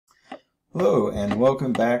Hello and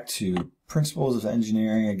welcome back to Principles of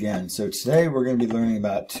Engineering again. So today we're going to be learning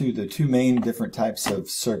about the two main different types of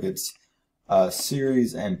circuits,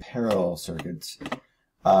 series and parallel circuits.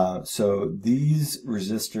 So these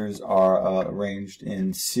resistors are arranged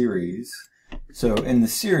in series. So in the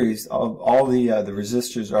series, all the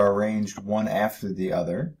resistors are arranged one after the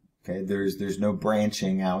other. Okay, there's no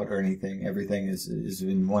branching out or anything. Everything is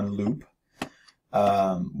in one loop.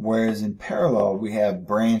 Whereas in parallel we have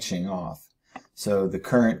branching off, so the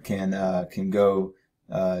current can go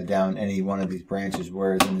down any one of these branches.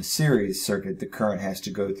 Whereas in the series circuit, the current has to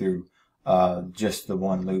go through just the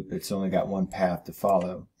one loop. It's only got one path to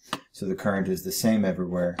follow, so the current is the same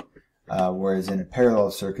everywhere. Whereas in a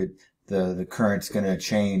parallel circuit, the current's going to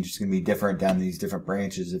change. It's going to be different down these different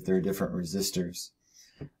branches if there are different resistors.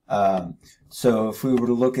 So if we were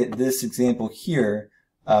to look at this example here,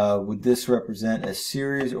 would this represent a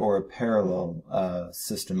series or a parallel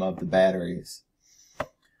system of the batteries?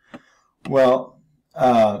 Well,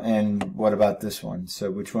 and what about this one?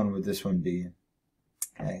 So which one would this one be?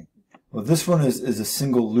 Okay. Well, this one is a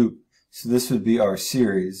single loop. So this would be our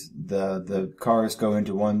series. The cars go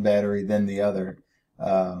into one battery, then the other.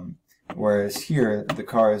 Whereas here, the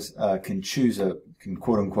cars can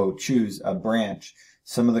quote unquote choose a branch.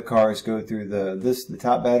 Some of the cars go through the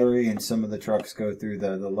top battery, and some of the trucks go through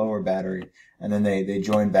the lower battery, and then they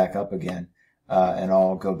join back up again, and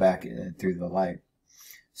all go back through the light.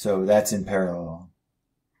 So that's in parallel.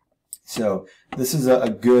 So this is a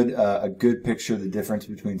good picture of the difference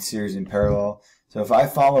between series and parallel. So if I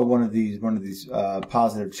follow one of these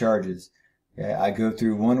positive charges, okay, I go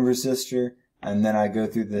through one resistor, and then I go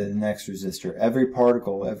through the next resistor. Every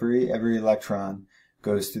particle, every electron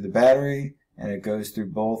goes through the battery, and it goes through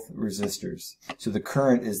both resistors. So the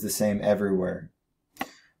current is the same everywhere.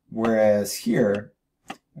 Whereas here,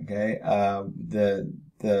 okay, all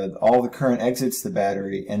the current exits the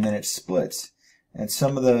battery, and then it splits. And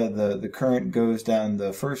some of the current goes down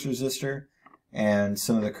the first resistor, and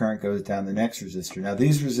some of the current goes down the next resistor. Now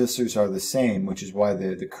these resistors are the same, which is why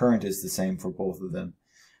the current is the same for both of them.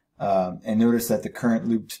 And notice that the current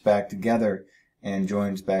loops back together and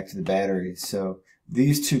joins back to the battery. So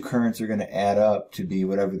these two currents are going to add up to be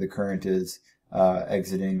whatever the current is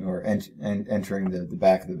exiting or entering the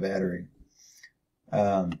back of the battery.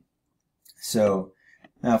 So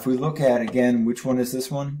now if we look at, again, which one is this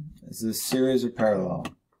one? Is this series or parallel?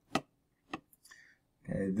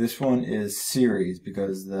 Okay, this one is series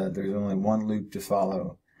because there's only one loop to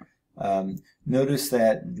follow. Notice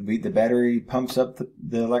that the battery pumps up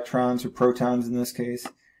the electrons, or protons in this case,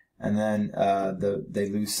 and then they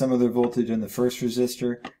lose some of their voltage on the first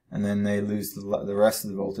resistor, and then they lose the rest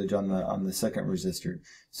of the voltage on the second resistor.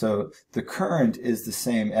 So the current is the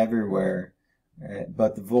same everywhere,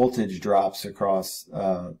 but the voltage drops across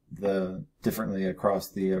differently across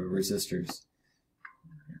the resistors.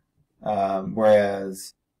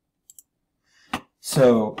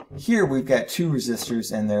 So here we've got two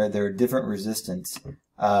resistors, and they're different resistance.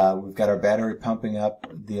 We've got our battery pumping up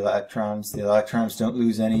the electrons. The electrons don't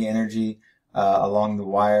lose any energy along the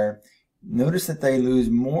wire. Notice that they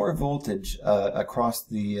lose more voltage across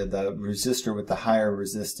the resistor with the higher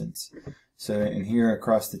resistance. So in here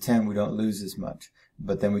across the 10 we don't lose as much,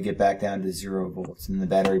 but then we get back down to 0 volts, and the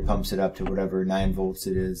battery pumps it up to whatever 9 volts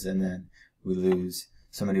it is, and then we lose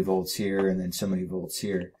so many volts here and then so many volts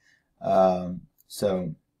here.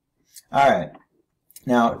 So, alright,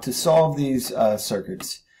 now to solve these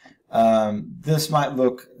circuits, this might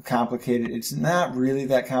look complicated. It's not really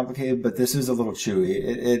that complicated, but this is a little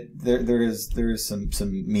chewy. There is some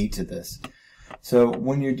meat to this. So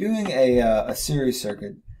when you're doing a series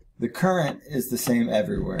circuit, the current is the same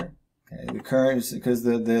everywhere. Okay? The current is because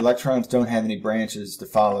the electrons don't have any branches to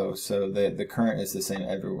follow, so the current is the same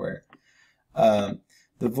everywhere.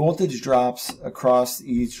 The voltage drops across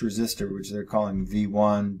each resistor, which they're calling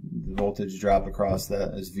V1. The voltage drop across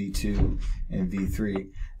that is V2 and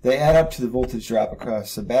V3. They add up to the voltage drop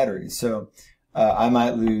across the battery. So I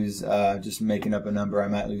might lose, just making up a number, I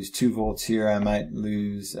might lose 2 volts here, I might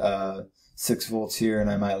lose 6 volts here,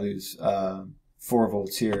 and I might lose 4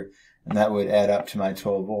 volts here, and that would add up to my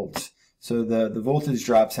 12 volts. So the voltage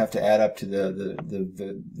drops have to add up to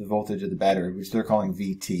the voltage of the battery, which they're calling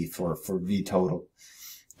VT for V total.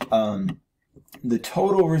 The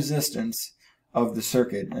total resistance of the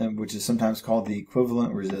circuit, which is sometimes called the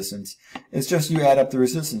equivalent resistance, is just you add up the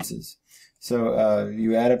resistances. So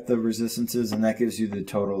you add up the resistances, and that gives you the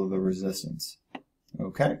total of the resistance.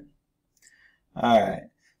 Okay? Alright.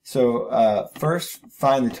 So first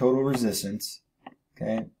find the total resistance.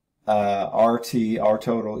 Okay? RT, R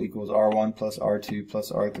total, equals R1 plus R2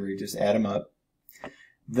 plus R3. Just add them up.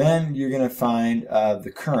 Then you're going to find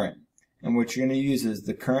the current. And what you're going to use is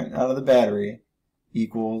the current out of the battery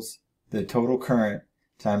equals the total current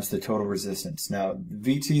times the total resistance. Now,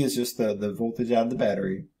 VT is just the voltage out of the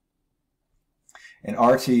battery. And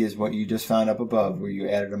RT is what you just found up above where you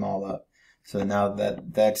added them all up. So now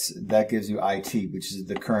that gives you IT, which is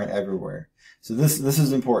the current everywhere. So this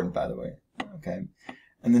is important, by the way. Okay.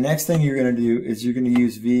 And the next thing you're going to do is you're going to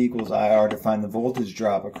use V equals IR to find the voltage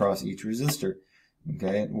drop across each resistor.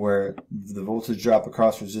 Okay, where the voltage drop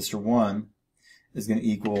across resistor 1 is going to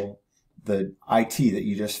equal the IT that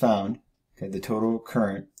you just found, okay, the total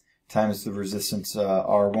current times the resistance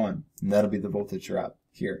R1, and that'll be the voltage drop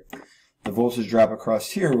here. The voltage drop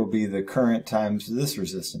across here will be the current times this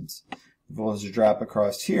resistance. The voltage drop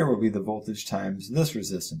across here will be the voltage times this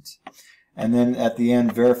resistance. And then at the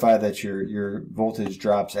end, verify that your voltage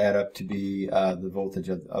drops add up to be the voltage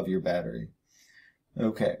of your battery.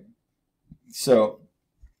 Okay. So,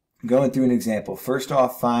 going through an example. First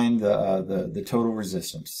off, find the total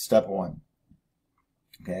resistance. Step 1.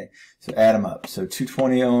 Okay, so add them up. So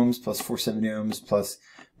 220 ohms plus 470 ohms plus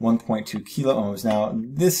 1.2 kilo ohms. Now,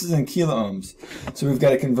 this is in kilo ohms, so we've got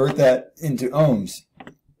to convert that into ohms.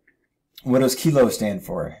 What does kilo stand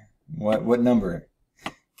for? What number?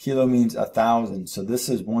 Kilo means 1,000, so this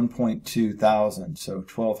is 1.2 thousand, so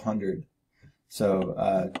 1,200. So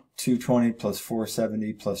 220 plus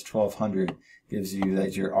 470 plus 1,200 gives you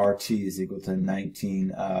that your RT is equal to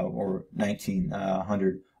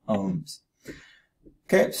 1900 ohms.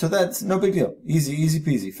 Okay, so that's no big deal. Easy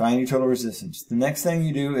peasy. Find your total resistance. The next thing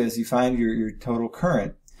you do is you find your total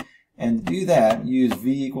current. And to do that, use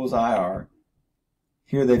V equals IR.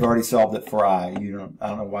 Here they've already solved it for I. I don't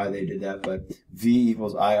know why they did that, but V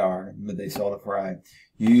equals IR, but they solved it for I.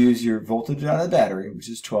 You use your voltage out of the battery, which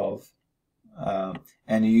is 12.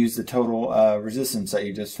 And you use the total resistance that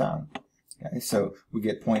you just found. Okay, so we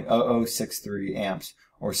get 0.0063 amps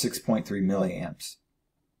or 6.3 milliamps.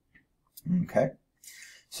 Okay,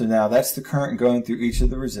 so now that's the current going through each of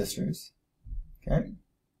the resistors. Okay,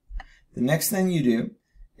 the next thing you do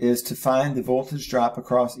is to find the voltage drop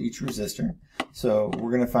across each resistor. So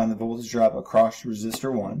we're going to find the voltage drop across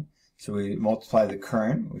resistor 1. So we multiply the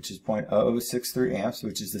current, which is 0.0063 amps,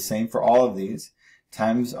 which is the same for all of these,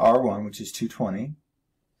 times R1, which is 220.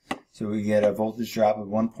 So we get a voltage drop of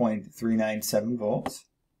 1.397 volts.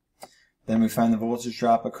 Then we find the voltage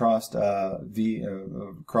drop across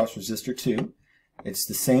across resistor 2. It's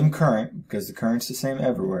the same current, because the current's the same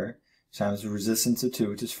everywhere, times the resistance of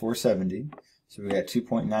 2, which is 470. So we got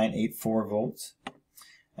 2.984 volts.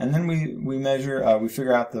 And then we measure, we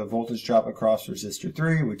figure out the voltage drop across resistor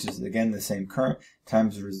 3, which is again the same current,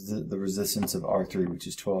 times the resistance of R3, which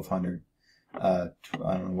is 1,200. I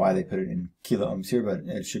don't know why they put it in kilo ohms here, but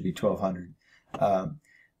it should be 1,200.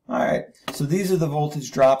 Alright, so these are the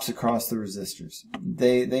voltage drops across the resistors.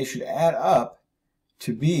 They should add up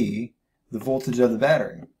to be the voltage of the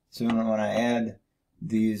battery. So when I add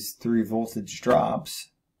these 3 voltage drops,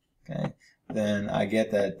 okay, then I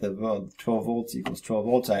get that the 12 volts equals 12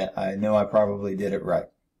 volts. I know I probably did it right.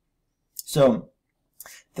 So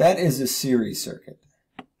that is a series circuit.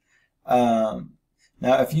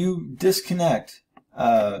 Now, if you disconnect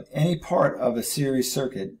any part of a series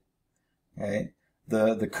circuit, okay,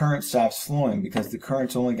 the current stops flowing because the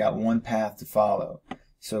current's only got one path to follow.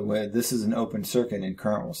 So this is an open circuit and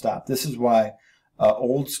current will stop. This is why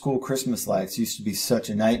old school Christmas lights used to be such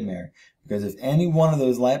a nightmare, because if any one of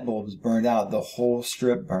those light bulbs burned out, the whole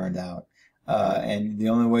strip burned out. And the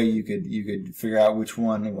only way you could figure out which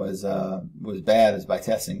one was bad is by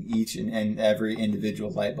testing each and every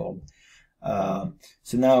individual light bulb.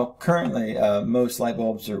 So now currently most light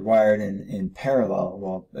bulbs are wired in parallel,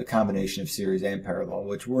 well, a combination of series and parallel,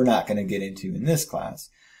 which we're not going to get into in this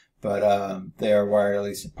class, but they are wired at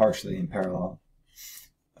least partially in parallel.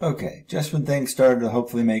 Okay, just when things started to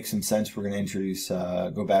hopefully make some sense, we're going to introduce,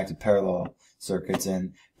 go back to parallel circuits,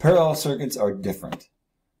 and parallel circuits are different.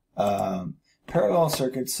 Parallel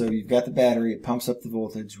circuits, so you've got the battery, it pumps up the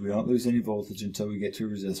voltage, we don't lose any voltage until we get 2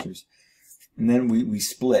 resistors, and then we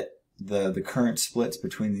split. The current splits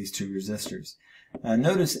between these 2 resistors.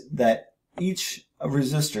 Notice that each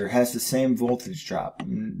resistor has the same voltage drop,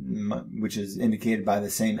 which is indicated by the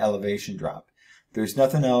same elevation drop. There's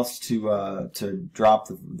nothing else to drop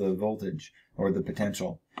the voltage or the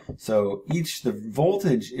potential. So the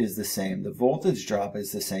voltage is the same. The voltage drop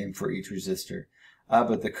is the same for each resistor,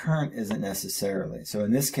 but the current isn't necessarily. So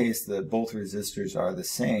in this case, both resistors are the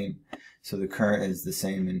same, so the current is the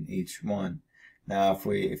same in each one. Now if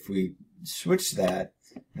we switch that,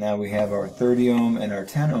 now we have our 30 ohm and our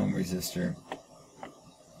 10 ohm resistor.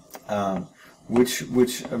 which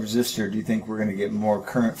resistor do you think we're going to get more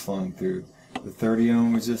current flowing through? The 30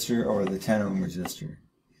 ohm resistor or the 10 ohm resistor?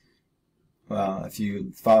 Well, if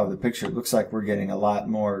you follow the picture, it looks like we're getting a lot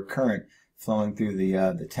more current flowing through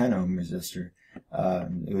the 10 ohm resistor.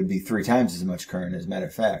 It would be 3 times as much current, as a matter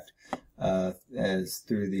of fact, as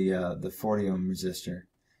through the 40 ohm resistor.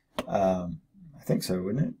 I think so,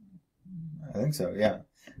 wouldn't it? I think so, yeah.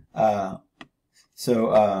 So,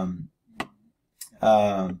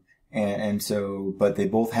 but they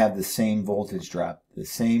both have the same voltage drop. The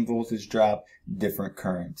same voltage drop, different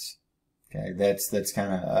currents. Okay, that's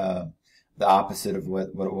kind of the opposite of what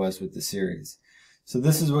it was with the series. So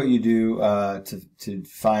this is what you do to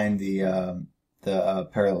find the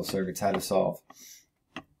parallel circuits, how to solve.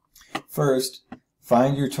 First,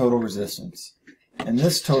 find your total resistance. And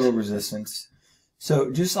this total resistance, so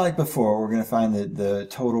just like before, we're going to find the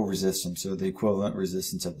total resistance, or the equivalent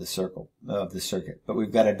resistance of the circuit. But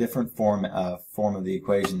we've got a different form of the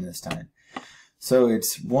equation this time. So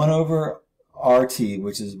it's 1 over RT,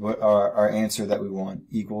 which is what our answer that we want,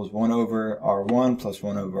 equals 1 over R1 plus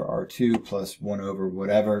 1 over R2 plus 1 over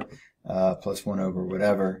whatever, plus 1 over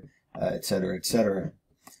whatever, etc., etc.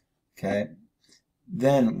 Okay.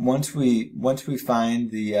 Then once we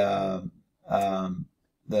find the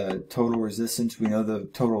total resistance, we know the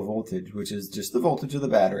total voltage, which is just the voltage of the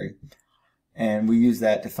battery, and we use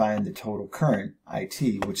that to find the total current,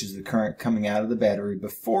 IT, which is the current coming out of the battery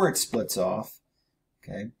before it splits off.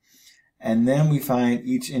 Okay. And then we find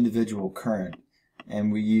each individual current,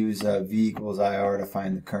 and we use V equals IR to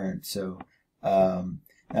find the current. So now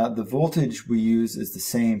the voltage we use is the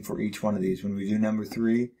same for each one of these. When we do number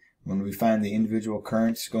 3, when we find the individual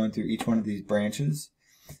currents going through each one of these branches,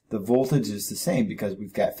 the voltage is the same because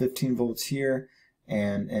we've got 15 volts here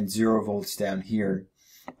and 0 volts down here.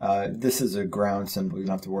 This is a ground symbol. You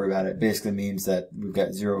don't have to worry about it. It basically means that we've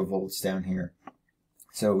got 0 volts down here.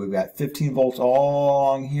 So we've got 15 volts all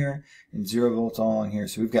along here and 0 volts all along here.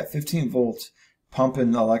 So we've got 15 volts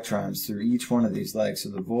pumping electrons through each one of these legs. So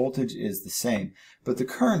the voltage is the same, but the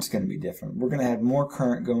current's going to be different. We're going to have more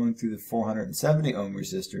current going through the 470 ohm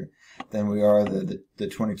resistor than we are the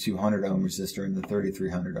 2200 ohm resistor and the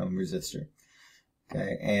 3300 ohm resistor.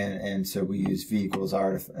 Okay, and so we use V equals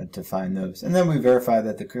R to find those, and then we verify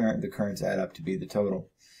that the currents add up to be the total.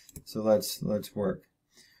 So let's work.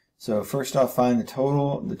 So first off, find the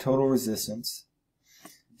total resistance.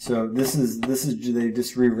 So this is they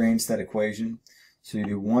just rearranged that equation. So you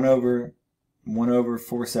do 1 over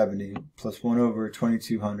 470 plus 1 over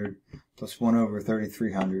 2200 plus 1 over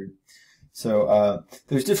 3300. So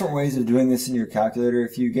there's different ways of doing this in your calculator.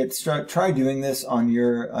 If you try doing this on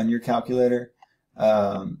your calculator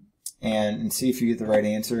and see if you get the right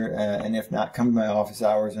answer. And if not, come to my office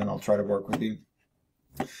hours and I'll try to work with you.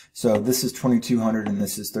 So this is 2200 and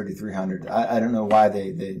this is 3300. I don't know why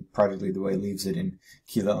they Project Lead the Way leaves it in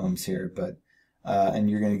kilo ohms here, but and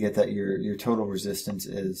you're going to get that your total resistance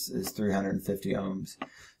is 350 ohms.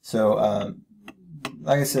 So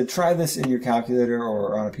like I said, try this in your calculator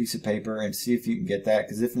or on a piece of paper and see if you can get that,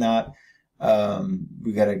 because if not,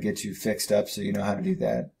 we got to get you fixed up so you know how to do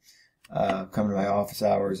that. Come to my office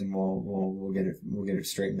hours and we'll get it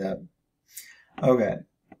straightened up. Okay.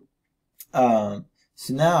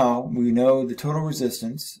 So now we know the total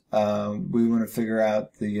resistance. We want to figure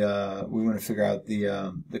out the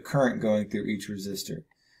current going through each resistor.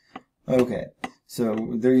 Okay, so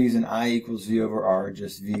they're using I equals V over R,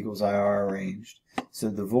 just V equals IR arranged. So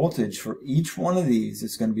the voltage for each one of these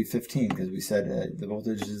is going to be 15 because we said the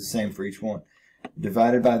voltage is the same for each one.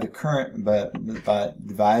 Divided by the current,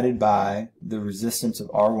 divided by the resistance of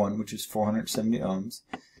R1, which is 470 ohms.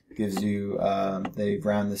 Gives you, they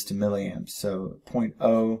round this to milliamps, so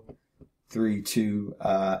 0.032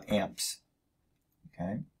 amps.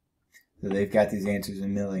 Okay, so they've got these answers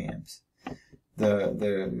in milliamps.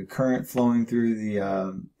 The current flowing through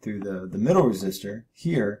the middle resistor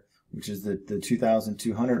here, which is the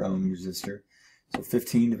 2200 ohm resistor, so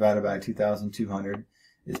 15 divided by 2200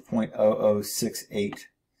 is 0.0068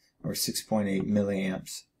 or 6.8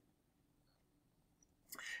 milliamps.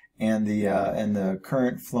 And the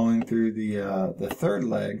current flowing through the third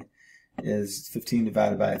leg is 15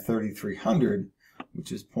 divided by 3300,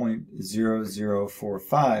 which is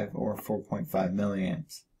 0.0045 or 4.5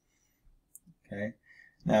 milliamps. Okay.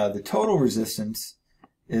 Now the total resistance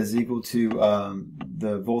is equal to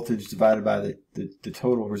the voltage divided by the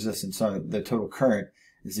total resistance. Sorry, the total current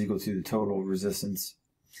is equal to the total resistance.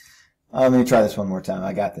 Let me try this one more time.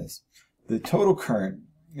 I got this. The total current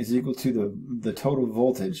is equal to the total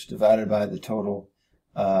voltage divided by the total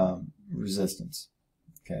resistance.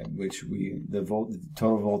 Okay, which the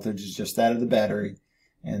total voltage is just that of the battery,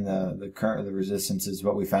 and the current, the resistance is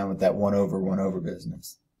what we found with that 1 over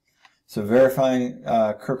business. So verifying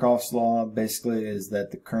Kirchhoff's law basically is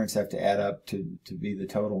that the currents have to add up to be the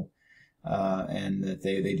total, and that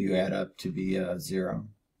they do add up to be 0.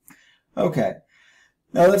 Okay,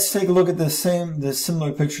 now let's take a look at this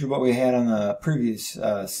similar picture to what we had on the previous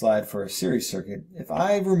slide for a series circuit. If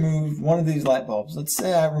I remove one of these light bulbs, let's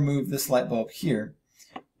say I remove this light bulb here,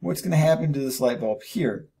 what's going to happen to this light bulb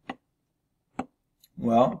here?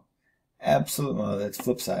 Well, that's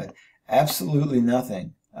flip side. Absolutely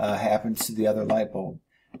nothing happens to the other light bulb.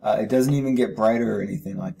 It doesn't even get brighter or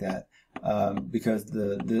anything like that, because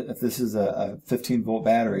if this is a 15 volt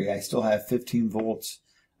battery, I still have 15 volts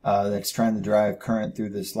that's trying to drive current through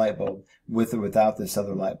this light bulb with or without this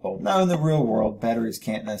other light bulb. Now in the real world, batteries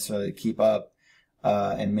can't necessarily keep up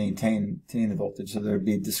and maintain the voltage, so there would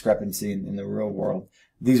be discrepancy in the real world.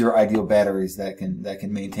 These are ideal batteries that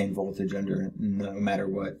can maintain voltage under no matter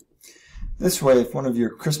what. This way, if one of your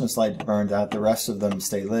Christmas lights burns out, the rest of them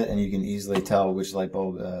stay lit, and you can easily tell which light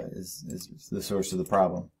bulb is the source of the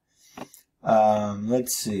problem.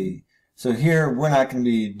 Let's see. So here, we're not going to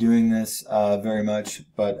be doing this very much,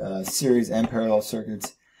 but series and parallel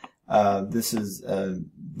circuits.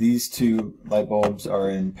 These two light bulbs are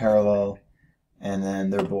in parallel, and then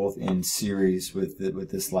they're both in series with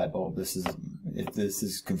this light bulb. If this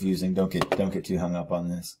is confusing, don't get too hung up on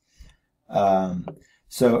this.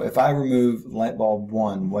 So if I remove light bulb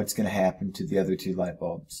 1, what's going to happen to the other two light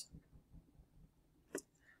bulbs?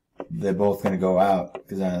 They're both going to go out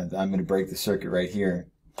because I'm going to break the circuit right here.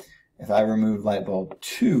 If I remove light bulb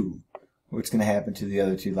 2, what's going to happen to the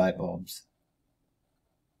other two light bulbs?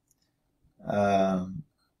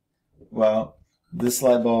 Well, this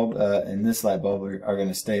light bulb and this light bulb are going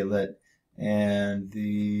to stay lit, and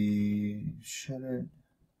the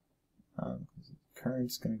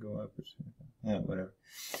current's going to go up. Yeah, whatever.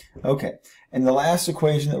 Okay, and the last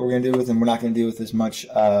equation that we're going to deal with, and we're not going to deal with this much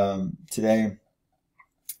today,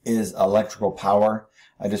 is electrical power.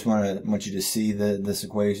 I just want you to see this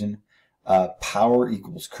equation. Power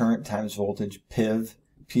equals current times voltage, PIV.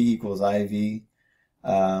 P equals IV,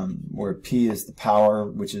 where P is the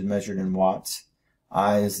power, which is measured in watts.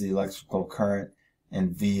 I is the electrical current,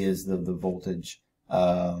 and V is the voltage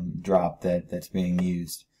drop that's being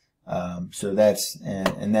used. So that's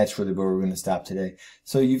really where we're going to stop today.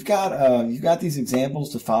 So you've got these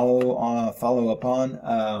examples to follow up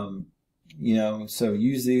on. So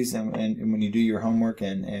use these, and when you do your homework,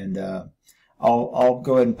 and I'll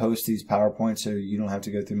go ahead and post these PowerPoints so you don't have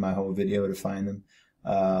to go through my whole video to find them.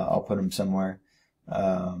 I'll put them somewhere.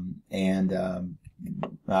 All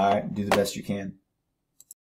right, do the best you can.